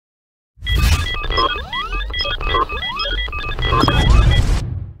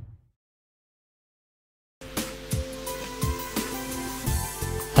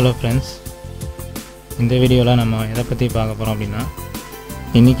Hello friends, இந்த வீடியோல நம்ம எதை பத்தி பார்க்க போறோம் அப்படினா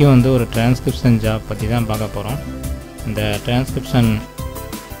இன்னைக்கு வந்து ஒரு டிரான்ஸ்கிரிப்ஷன் ஜாப் பத்தி தான் பார்க்க போறோம். இந்த டிரான்ஸ்கிரிப்ஷன்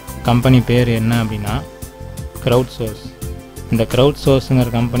கம்பெனி பேர் என்ன அப்படினா crowdsource. இந்த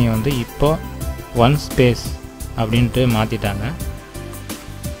crowdsourceங்கற கம்பெனி வந்து இப்போ OneSpace அப்படினு மாத்திட்டாங்க.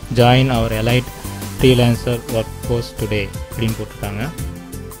 Join our elite freelancer workforce today அப்படினு போட்டுட்டாங்க.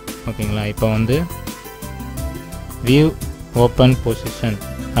 ஓகேங்களா? இப்போ வந்து view open position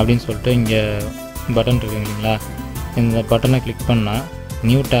அப்படினு சொல்லிட்டு இங்க பட்டன் இருக்கு இல்லீங்களா? இந்த பட்டனை கிளிக் பண்ணா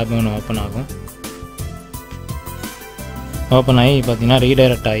நியூ tab ஒன்னு ஓபன் ஆகும். ஓபன் ஆகி பாத்தீங்கன்னா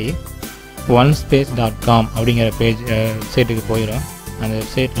ரீடைரக்ட் ஆகி onespace.com அப்படிங்கற பேஜ் வெப்சைட்டுக்கு போயிடும். அந்த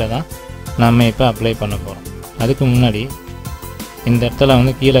வெப்சைட்ல தான் நாம இப்போ அப்ளை பண்ண போறோம். அதுக்கு முன்னாடி இந்த இடத்துல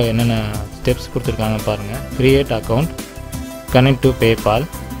வந்து கீழ என்னென்ன ஸ்டெப்ஸ் கொடுத்திருக்காங்க பாருங்க. Create account, connect to PayPal,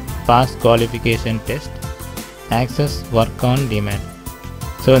 pass qualification test, access work on demand.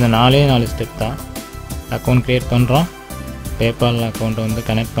 So இந்த நாலு ஸ்டெப் தான். அக்கௌண்ட் க்ரியேட் பண்ணுறோம், PayPal அக்கௌண்ட் வந்து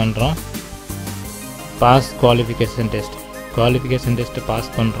கனெக்ட் பண்ணுறோம், பாஸ் குவாலிஃபிகேஷன் டெஸ்ட்டு பாஸ்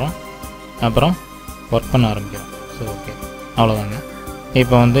பண்ணுறோம், அப்புறம் ஒர்க் பண்ண ஆரம்பிக்கிறோம். ஸோ ஓகே, அவ்வளோதாங்க.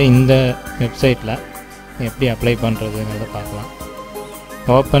 இப்போ வந்து இந்த வெப்சைட்டில் எப்படி அப்ளை பண்ணுறதுங்கிறத பார்க்கலாம்.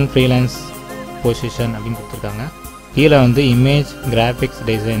 ஓப்பன் ஃப்ரீலான்ஸ் பொசிஷன் அப்படின்னு கொடுத்துருக்காங்க. கீழே வந்து இமேஜ் கிராஃபிக்ஸ்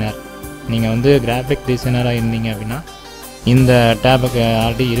டிசைனர். நீங்கள் வந்து கிராஃபிக் டிசைனராக இருந்தீங்க அப்படின்னா இந்த டேபுக்கு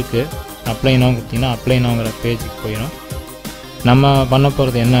ஆல்ரெடி இருக்குது. அப்ளை நோ கொடுத்தீங்கன்னா அப்ளை நோங்கிற பேஜுக்கு போயிடும். நம்ம பண்ண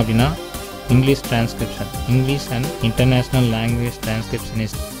போகிறது என்ன அப்படின்னா English transcription, English and international language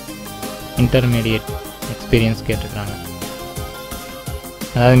transcriptionist intermediate experience கேட்டிருக்காங்க.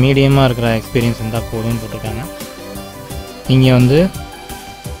 அதாவது மீடியமாக இருக்கிற எக்ஸ்பீரியன்ஸ் இருந்தால் போதும்னு போட்டிருக்காங்க. இங்கே வந்து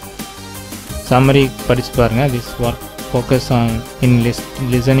சம்மரி படித்து பாருங்கள். This work focus on in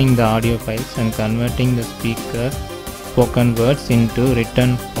listening the audio files and converting the speaker spoken words into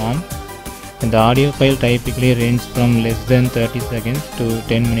written form. The audio file typically range from less than 30 seconds to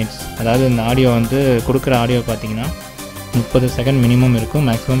 10 minutes. அதாவது இந்த audio வந்து கொடுக்குற audio பார்த்தீங்கன்னா 30 second minimum இருக்கும்,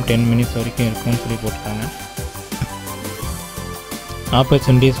 maximum 10 minutes வரைக்கும் இருக்கும்னு சொல்லி போட்டிருக்காங்க.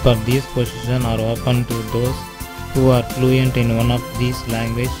 Opportunities for these positions are open to those who are fluent in one of these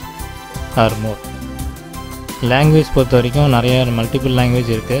language or more. Language பொறுத்த வரைக்கும் நிறைய மல்டிபிள் லாங்குவேஜ்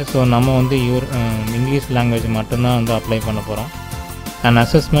இருக்குது. ஸோ நம்ம வந்து இங்கிலீஷ் லாங்குவேஜ் மட்டும்தான் வந்து அப்ளை பண்ண போகிறோம். And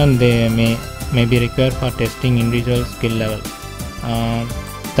assessment they may be required for testing individual skill level.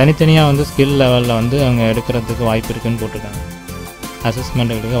 தனித்தனியாக வந்து ஸ்கில் லெவலில் வந்து அவங்க எடுக்கிறதுக்கு வாய்ப்பு இருக்குதுன்னு போட்டிருக்காங்க.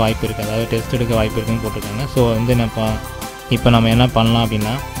 அசஸ்மெண்ட் எடுக்க வாய்ப்பு இருக்குது, அதாவது டெஸ்ட் எடுக்க வாய்ப்பு இருக்குதுன்னு போட்டிருக்காங்க. ஸோ வந்து இப்போ நம்ம என்ன பண்ணலாம்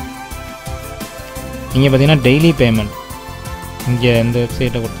அப்படின்னா இங்கே பார்த்திங்கன்னா டெய்லி பேமெண்ட் இங்கே இந்த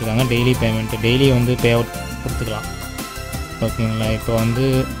வெப்சைட்டில் கொடுத்துருக்காங்க. டெய்லி பேமெண்ட், டெய்லி வந்து பே அவுட் கொடுத்துக்கலாம். ஓகேங்களா? இப்போ வந்து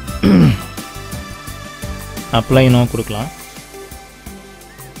அப்ளை நோ கொடுக்கலாம்.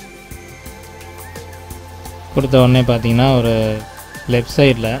 கொடுத்த உடனே பார்த்தீங்கன்னா ஒரு லெஃப்ட்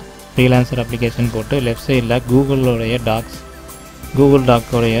சைடில் ஃப்ரீலான்சர் அப்ளிகேஷன் போட்டு லெஃப்ட் சைடில் கூகுளோடைய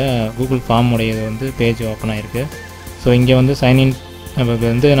கூகுள் ஃபார்ம் உடையது வந்து பேஜ் ஓப்பன் ஆகிருக்கு. ஸோ இங்கே வந்து சைன்இன்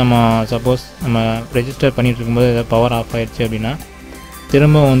வந்து நம்ம சப்போஸ் நம்ம ரெஜிஸ்டர் பண்ணிகிட்டு இருக்கும்போது ஏதாவது பவர் ஆஃப் ஆகிடுச்சு அப்படின்னா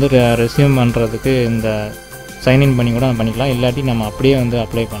திரும்ப வந்து ரெஸ்யூம் பண்ணுறதுக்கு இந்த சைன்இன் பண்ணி கூட நம்ம பண்ணிக்கலாம். இல்லாட்டி நம்ம அப்படியே வந்து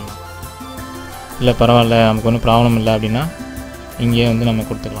அப்ளை பண்ணலாம். இல்லை பரவாயில்ல நமக்கு ஒன்றும் ப்ராப்ளம் இல்லை அப்படின்னா இங்கே வந்து நம்ம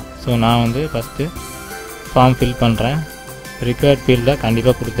கொடுத்துக்கலாம். ஸோ நான் வந்து ஃபஸ்ட்டு ஃபார்ம் ஃபில் பண்ணுறேன். ரிக்வயர்ட் ஃபீல்டில்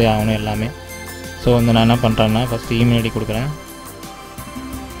கண்டிப்பாக கொடுத்தே ஆகணும் எல்லாமே. ஸோ வந்து நான் என்ன பண்ணுறேன்னா ஃபஸ்ட்டு இமெயில் ஐடி கொடுக்குறேன்.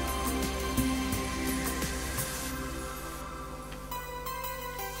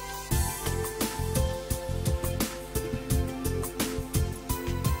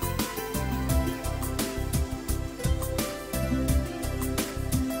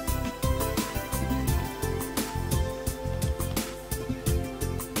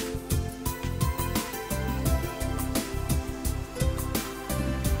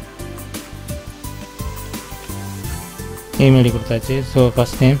 இமெயில் ஐடி கொடுத்தாச்சு. So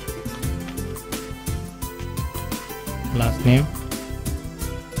first name, last name,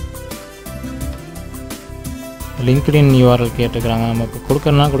 LinkedIn URL கேட்டுக்கிறாங்க. நமக்கு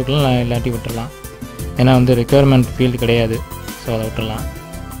கொடுக்கறனா கொடுக்கலாம், இல்லாட்டி விட்டுடலாம். ஏன்னா வந்து ரெக்குயர்மெண்ட் ஃபீல்டு கிடையாது. ஸோ அதை விட்டுடலாம்.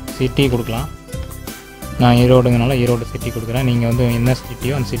 சிட்டி கொடுக்கலாம். நான் ஈரோடுங்கனால ஈரோடு சிட்டி கொடுக்குறேன். நீங்கள் வந்து என்ன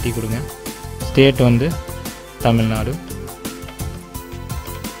சிட்டியோ அந்த சிட்டி கொடுங்க. ஸ்டேட் வந்து தமிழ்நாடு.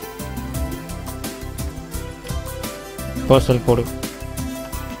 போஸ்டல் கோடு,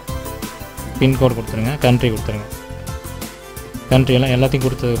 பின்கோடு கொடுத்துருங்க. கண்ட்ரி கொடுத்துருங்க. கண்ட்ரி எல்லாத்தையும்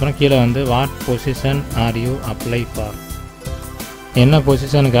கொடுத்ததுக்கப்புறம் கீழே வந்து what position are you apply for, என்ன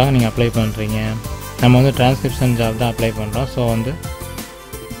பொசிஷனுக்காக நீங்கள் அப்ளை பண்ணுறீங்க. நம்ம வந்து டிரான்ஸ்கிரிப்ஷன் ஜாப் தான் அப்ளை பண்ணுறோம். ஸோ வந்து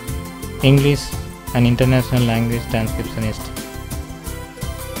English and International Language Transcriptionist.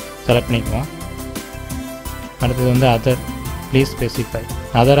 Select பண்ணிக்குவோம். அடுத்தது வந்து அதர், ப்ளீஸ் ஸ்பெசிஃபை.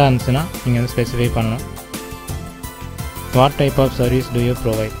 அதராக இருந்துச்சுன்னா நீங்கள் வந்து ஸ்பெசிஃபை பண்ணணும். What type of service to you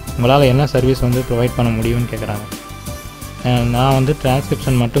provide, உங்களால் என்ன சர்வீஸ் வந்து ப்ரொவைட் பண்ண முடியும்னு கேட்குறாங்க. நான் வந்து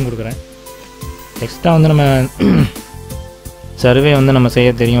டிரான்ஸ்கிரிப்ஷன் மட்டும் கொடுக்குறேன். எக்ஸ்ட்ரா வந்து நம்ம சர்வே வந்து நம்ம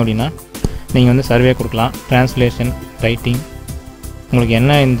செய்ய தெரியும் அப்படின்னா நீங்கள் வந்து சர்வே கொடுக்கலாம். ட்ரான்ஸ்லேஷன், ரைட்டிங், உங்களுக்கு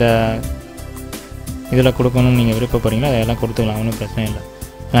என்ன இந்த இதில் கொடுக்கணும்னு நீங்கள் விருப்பப்படுறீங்களோ அதெல்லாம் கொடுத்துக்கலாம், ஒன்றும் பிரச்சனை இல்லை.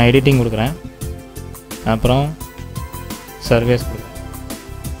 நான் எடிட்டிங் கொடுக்குறேன், அப்புறம் சர்வேஸ் கொடுக்குறேன்.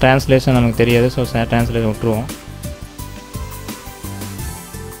 ட்ரான்ஸ்லேஷன் நமக்கு தெரியாது, ஸோ ட்ரான்ஸ்லேஷன் விட்டுருவோம்.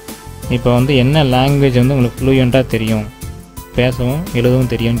 இப்போ வந்து என்ன லாங்குவேஜ் வந்து உங்களுக்கு ஃப்ளூயண்ட்டாக தெரியும், பேசவும்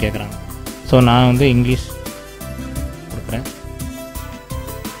எழுதவும் தெரியும்னு கேட்குறாங்க. ஸோ நான் வந்து இங்கிலீஷ் கொடுக்குறேன்,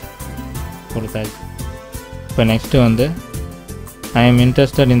 கொடுத்தாச்சு. இப்போ நெக்ஸ்ட்டு வந்து I am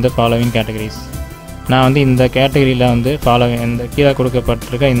interested in the following categories. நான் வந்து இந்த கேட்டகரியில் வந்து இந்த கீழே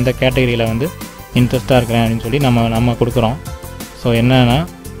கொடுக்கப்பட்டிருக்க இந்த கேட்டகரியில் வந்து இன்ட்ரெஸ்ட்டாக இருக்கிறேன் அப்படின்னு சொல்லி நம்ம கொடுக்குறோம். ஸோ என்னென்னா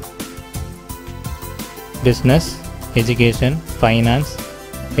business, education, finance,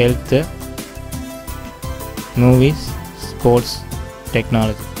 health, movies, sports,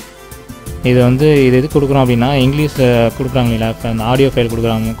 technology. இது வந்து எது கொடுக்குறோம் அப்படின்னா இங்கிலீஷ் கொடுக்குறாங்க இல்லைங்களா, இப்போ அந்த ஆடியோ ஃபைல்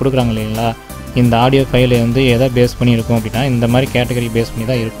கொடுக்குறாங்க இல்லைங்களா, இந்த ஆடியோ ஃபைல் வந்து எதை பேஸ் பண்ணி இருக்கும் அப்படின்னா இந்த மாதிரி கேட்டகரி பேஸ் பண்ணி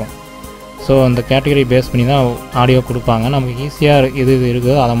தான் இருக்கும். ஸோ அந்த கேட்டகரி பேஸ் பண்ணி தான் ஆடியோ கொடுப்பாங்க. நமக்கு ஈஸியாக இது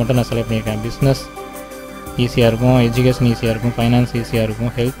இருக்குதோ அதை மட்டும் நான் செலக்ட் பண்ணியிருக்கேன். பிஸ்னஸ் ஈஸியாக இருக்கும், எஜுகேஷன் ஈஸியாக இருக்கும், ஃபைனான்ஸ் ஈஸியாக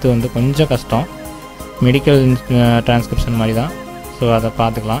இருக்கும், ஹெல்த்து வந்து கொஞ்சம் கஷ்டம், மெடிக்கல் டிரான்ஸ்கிரிப்ஷன் மாதிரி தான். ஸோ அதை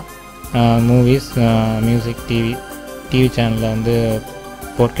பார்த்துக்கலாம். மூவிஸ், மியூசிக், டிவி சேனலில் வந்து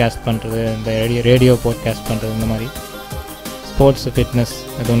போட்காஸ்ட் பண்ணுறது, இந்த ரேடியோ போட்காஸ்ட் பண்ணுறது, இந்த மாதிரி. ஸ்போர்ட்ஸ், ஃபிட்னஸ்,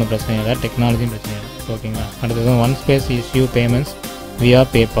 அது ஒன்றும் பிரச்சனை இல்லை. டெக்னாலஜியும் பிரச்சனை இல்லை. ஓகேங்களா. அடுத்தது OneSpace issue payments via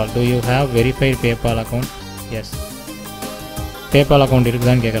PayPal. Do you have verified PayPal account? Yes. PayPal account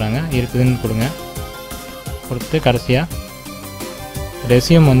இருக்குதான்னு கேட்குறாங்க. இருக்குதுன்னு கொடுங்க. கொடுத்து கடைசியாக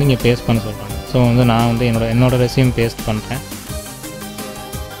ரெஸ்யூம் வந்து இங்கே பேஸ்ட் பண்ண சொல்கிறாங்க. ஸோ வந்து நான் வந்து என்னோட ரெஸ்யூம் பேஸ்ட் பண்ணுறேன்.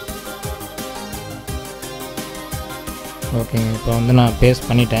 ஓகேங்க. இப்போ வந்து நான் பேஸ்ட்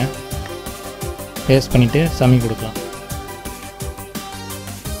பண்ணிட்டேன். பேஸ்ட் பண்ணிவிட்டு சப்மிட் கொடுக்கலாம்.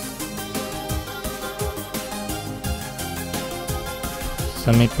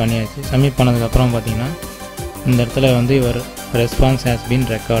 சப்மிட் பண்ணியாச்சு. சப்மிட் பண்ணதுக்கப்புறம் பார்த்தீங்கன்னா இந்த இடத்துல வந்து your response has been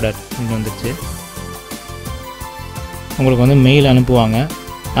recorded இது வந்துச்சு. உங்களுக்கு வந்து மெயில் அனுப்புவாங்க.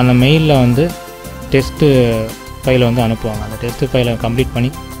 அந்த மெயிலில் வந்து டெஸ்ட்டு ஃபைலை வந்து அனுப்புவாங்க. அந்த டெஸ்ட்டு ஃபைலை கம்ப்ளீட்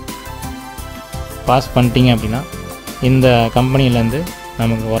பண்ணி பாஸ் பண்ணிட்டீங்க அப்படின்னா இந்த கம்பெனிலேருந்து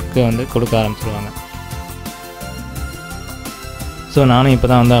நமக்கு ஒர்க்கு வந்து கொடுக்க ஆரம்பிச்சிடுவாங்க. ஸோ நானும் இப்போ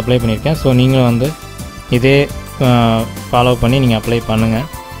தான் வந்து அப்ளை பண்ணியிருக்கேன். ஸோ நீங்களும் வந்து இதே ஃபாலோ பண்ணி நீங்கள் அப்ளை பண்ணுங்கள்.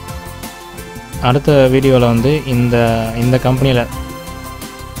 அடுத்த வீடியோவில் வந்து இந்த கம்பெனியில்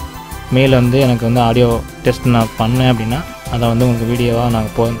மெயில் வந்து எனக்கு வந்து ஆடியோ டெஸ்ட் நான் பண்ணேன் அப்படின்னா அதை வந்து உங்களுக்கு வீடியோவாக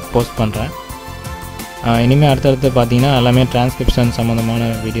நாங்கள் போஸ்ட் பண்ணுறேன். இனிமேல் அடுத்தடுத்து பார்த்தீங்கன்னா எல்லாமே டிரான்ஸ்கிரிப்ஷன் சம்மந்தமான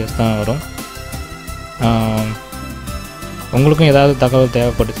வீடியோஸ் தான் வரும். உங்களுக்கும் ஏதாவது தகவல்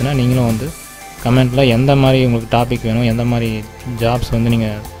தேவைப்பட்டுச்சுன்னா நீங்களும் வந்து கமெண்ட்டில் எந்த மாதிரி உங்களுக்கு டாபிக் வேணும், எந்த மாதிரி ஜாப்ஸ் வந்து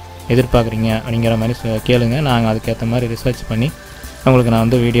நீங்கள் எதிர்பார்க்குறீங்க அப்படிங்கிற மாதிரி கேளுங்க. நாங்கள் அதுக்கேற்ற மாதிரி ரிசர்ச் பண்ணி உங்களுக்கு நான்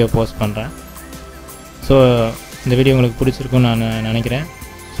வந்து வீடியோ போஸ்ட் பண்ணுறேன். ஸோ இந்த வீடியோ உங்களுக்கு பிடிச்சிருக்குன்னு நான் நினைக்கிறேன்.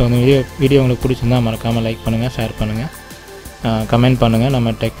 ஸோ இந்த வீடியோ உங்களுக்கு பிடிச்சிருந்தால் மறக்காமல் லைக் பண்ணுங்கள், ஷேர் பண்ணுங்கள், கமெண்ட் பண்ணுங்கள்.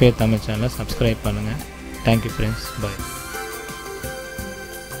 நம்ம டெக் ஃபேட் தமிழ் சேனலை சப்ஸ்கிரைப் பண்ணுங்கள். Thank you friends. பாய்.